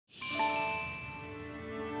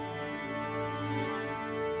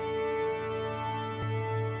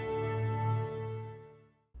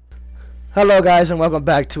Hello guys and welcome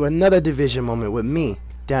back to another division moment with me,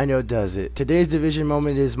 DanielDoesIt. Today's division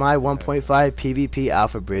moment is my 1.5 PvP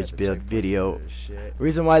Alphabridge build video.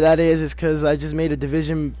 Reason why that is because I just made a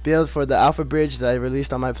division build for the Alphabridge that I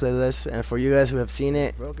released on my playlist, and for you guys who have seen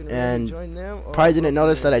it and probably didn't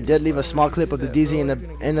notice that I did leave a small clip of the DZ in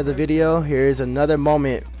the end of the video, here's another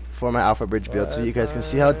moment for my Alphabridge build so you guys can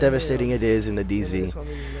see how devastating it is in the DZ.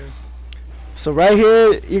 So right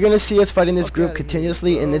here, you're going to see us fighting this group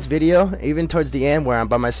continuously in this video, even towards the end where I'm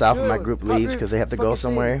by myself and my group leaves because they have to go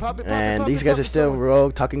somewhere. And these guys are still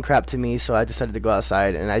rogue, talking crap to me, so I decided to go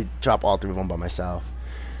outside and I drop all three of them by myself.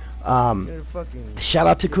 Shout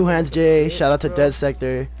out to Cool Hands J, shout out to Dead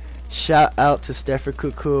Sector, shout out to Steffer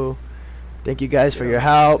Cuckoo. Thank you guys for your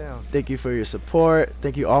help, thank you for your support,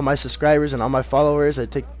 thank you all my subscribers and all my followers. I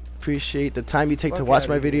appreciate the time you take to watch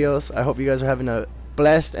my videos. I hope you guys are having a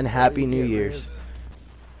blessed and happy New Year's.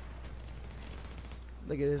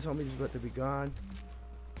 Look at this, homie's about to be gone.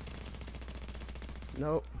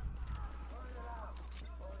 Nope.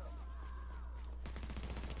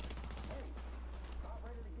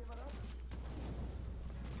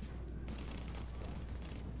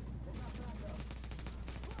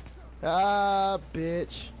 Ah,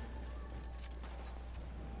 bitch.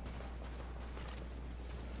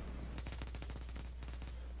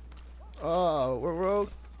 Oh, we're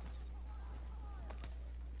rogue.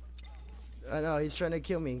 I know, he's trying to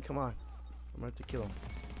kill me. Come on. I'm gonna have to kill him.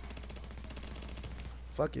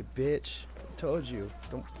 Fuck it, bitch. I told you.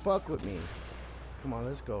 Don't fuck with me. Come on,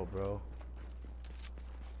 let's go, bro.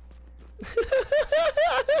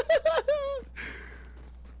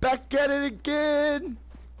 Back at it again.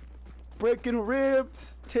 Breaking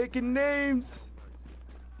ribs. Taking names.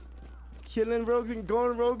 Killing rogues and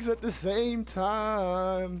going rogues at the same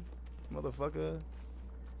time. Motherfucker.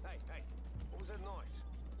 Hey, what was that noise?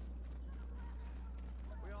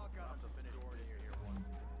 We all got the majority here.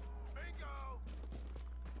 Bingo!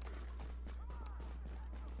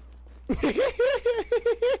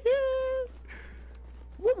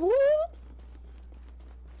 Whoop whoop.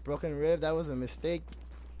 Broken rib, that was a mistake.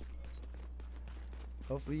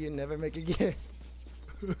 Hopefully you never make it again.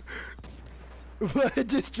 But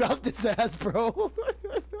just dropped his ass, bro.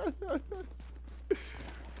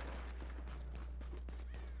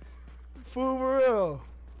 For real.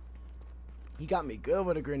 He got me good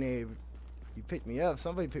with a grenade. He picked me up.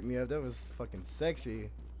 Somebody picked me up. That was fucking sexy.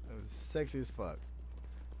 That was sexy as fuck.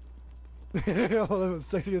 Oh, that was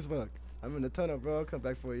sexy as fuck. I'm in the tunnel, bro. I'll come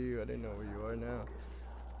back for you. I didn't know where you are now.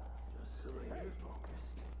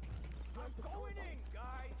 I'm going in,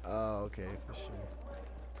 guys. Oh, okay, for sure.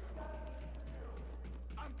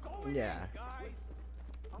 I'm going Yeah.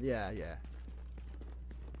 in, guys. Yeah.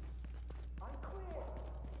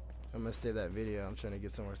 I'm gonna save that video. I'm trying to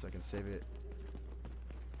get somewhere so I can save it.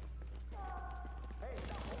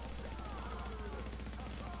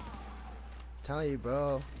 Telling you,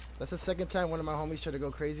 bro. That's the second time one of my homies tried to go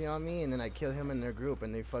crazy on me, and then I kill him in their group,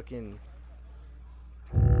 and they fucking.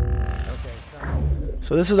 Okay.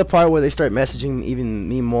 So this is the part where they start messaging even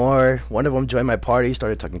me more. One of them joined my party,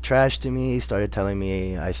 started talking trash to me, started telling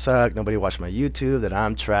me I suck, nobody watched my YouTube, that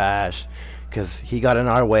I'm trash, because he got in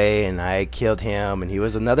our way and I killed him, and he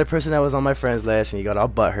was another person that was on my friends list, and he got all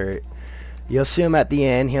butthurt. You'll see him at the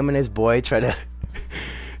end. Him and his boy try to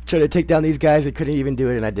take down these guys. They couldn't even do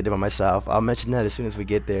it, and I did it by myself. I'll mention that as soon as we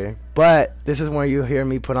get there. But this is where you hear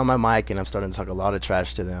me put on my mic and I'm starting to talk a lot of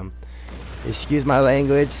trash to them. Excuse my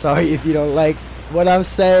language. Sorry if you don't like what I'm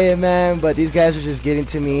saying, man, but these guys are just getting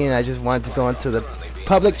to me, and I just wanted to go into the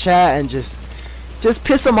public chat and just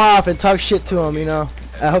piss them off and talk shit to them, you know.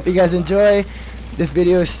 I hope you guys enjoy. This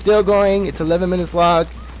video is still going. It's 11 minutes long.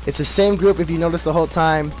 It's the same group if you noticed the whole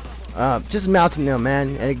time. Just mounting them,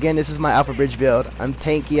 man. And again, this is my Alphabridge build. I'm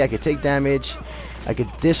tanky. I could take damage. I could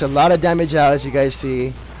dish a lot of damage out, as you guys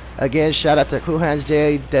see. Again, shout out to Cool Hands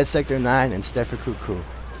J, Dead Sector 9, and Steffer Cuckoo.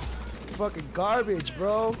 Fucking garbage,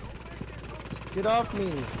 bro. Get off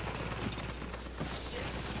me.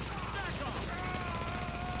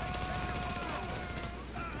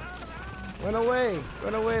 Run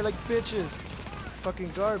away like bitches.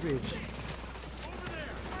 Fucking garbage.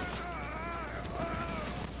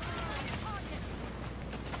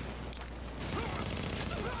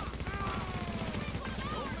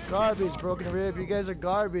 Garbage, broken rib. You guys are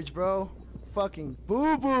garbage, bro. Fucking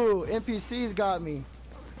boo-boo. NPCs got me.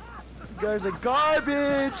 You guys are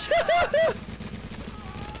garbage.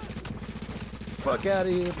 Fuck out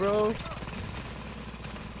of here, bro.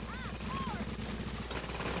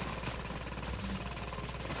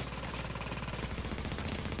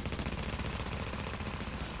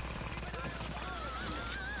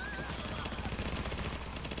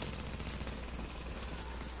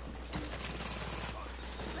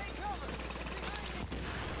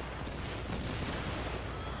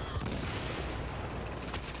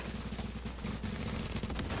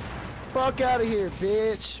 Fuck out of here,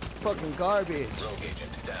 bitch. Fucking garbage. Rogue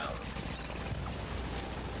agent down.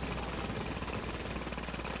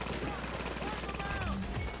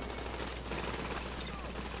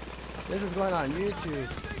 This is going on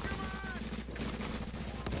YouTube.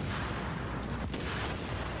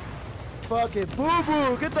 Fucking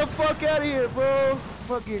boo-boo. Get the fuck out of here, bro.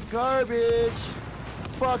 Fucking garbage.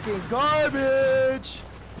 Fucking garbage.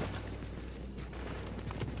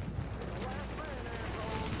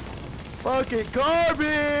 Fucking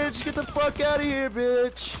garbage! Get the fuck out of here,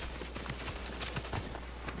 bitch!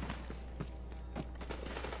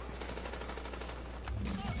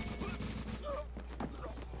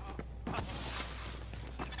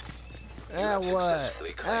 And what?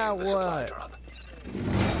 And what?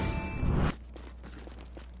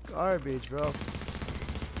 Garbage, bro.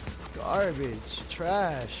 Garbage.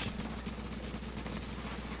 Trash.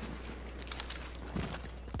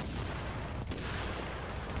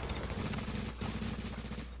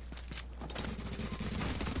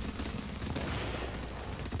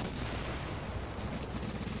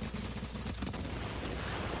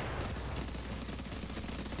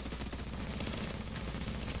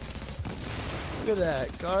 Look at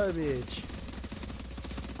that garbage.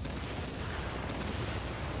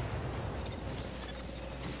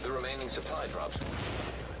 The remaining supply drops.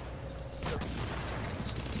 30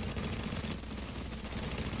 seconds.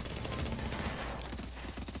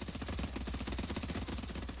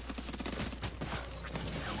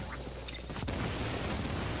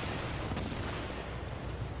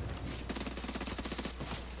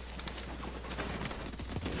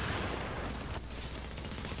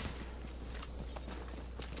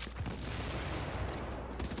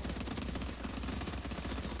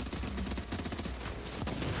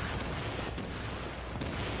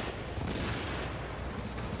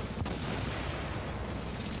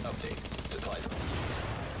 Update. Supply drop.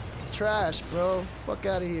 Trash, bro. Fuck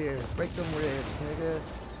out of here. Break them ribs, nigga.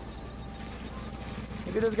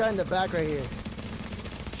 Look at this guy in the back right here.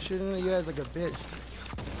 Shooting at you guys like a bitch.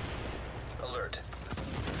 Alert.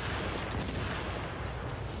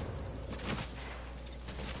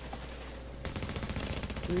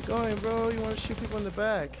 Where you going, bro? You want to shoot people in the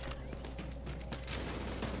back.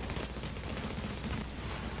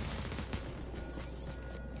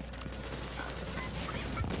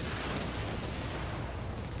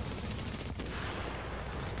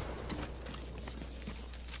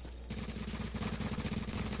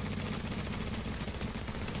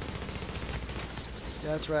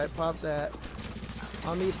 That's right, pop that.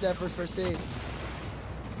 On me, Stepford, first aid.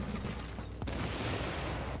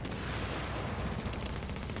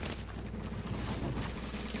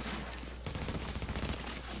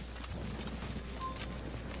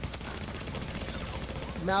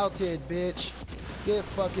 Melted, bitch. Get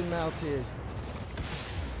fucking melted.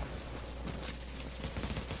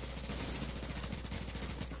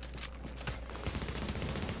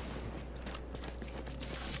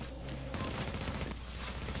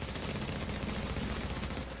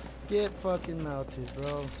 Get fucking melted,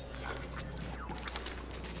 bro.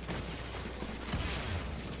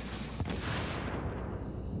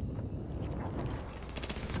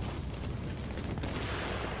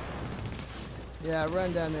 Yeah,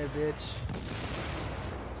 run down there, bitch.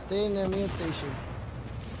 Stay in the main station.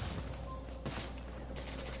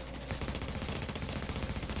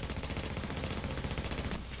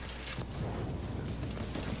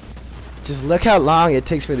 Just look how long it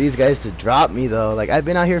takes for these guys to drop me, though. Like, I've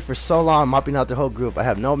been out here for so long, mopping out the whole group. I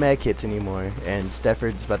have no med kits anymore, and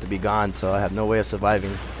Stefford's about to be gone, so I have no way of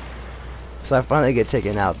surviving. So I finally get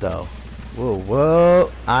taken out, though. Whoa,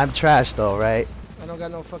 whoa. I'm trash, though, right? I don't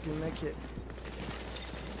got no fucking med kit.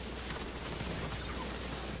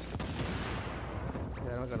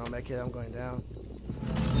 Yeah, I don't got no med kit. I'm going down.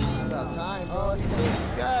 It's about time, bro. It's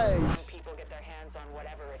safe, guys. People get their hands on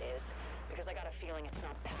whatever it is, because I got a feeling it's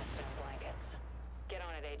not pasta and blankets. Get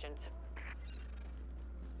on it, Agent.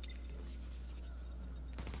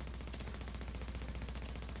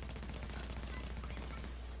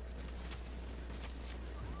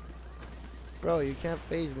 Bro, you can't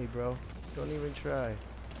phase me, bro. Don't even try.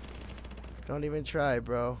 Don't even try,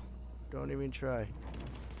 bro. Don't even try.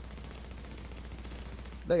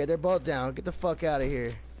 Look at, they're both down. Get the fuck out of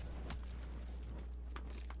here.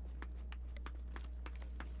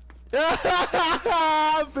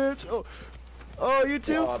 Bitch. Oh, oh, you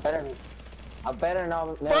too? Yo, I better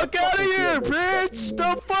not. Fuck out of here, bitch!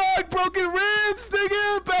 The fuck? Broken ribs,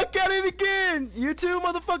 nigga! Back at it again! You too,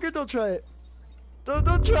 motherfucker? Don't try it.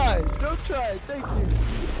 Don't try. Don't try. Thank you.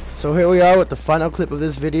 So here we are with the final clip of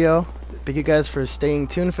this video. Thank you guys for staying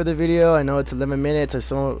tuned for the video. I know it's 11 minutes.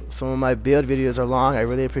 Some of my build videos are long. I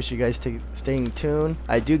really appreciate you guys staying tuned.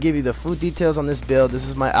 I do give you the full details on this build. This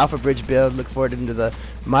is my Alphabridge build. Look forward into the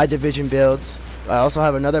My Division builds. I also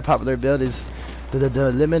have another popular build is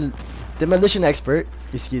the Demolition Expert.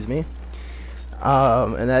 Excuse me.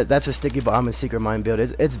 And that's a sticky bomb and secret mine build.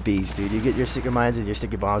 It's beast, dude. You get your secret mines and your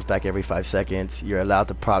sticky bombs back every 5 seconds. You're allowed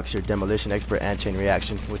to proc your Demolition Expert and chain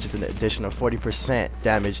reaction, which is an additional 40%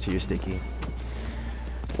 damage to your sticky.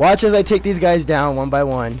 Watch as I take these guys down one by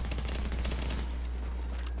one.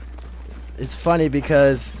 It's funny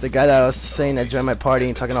because the guy that I was saying that joined my party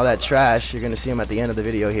and talking all that trash, you're gonna see him at the end of the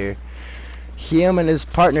video here. Him and his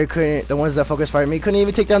partner couldn't, the ones that focus fired me, couldn't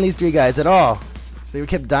even take down these 3 guys at all. They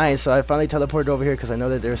kept dying, so I finally teleported over here because I know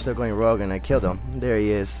that they were still going rogue, and I killed him. There he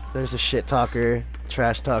is. There's a shit talker,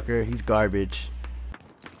 trash talker. He's garbage.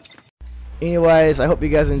 Anyways, I hope you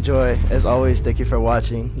guys enjoy. As always, thank you for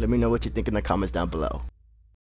watching. Let me know what you think in the comments down below.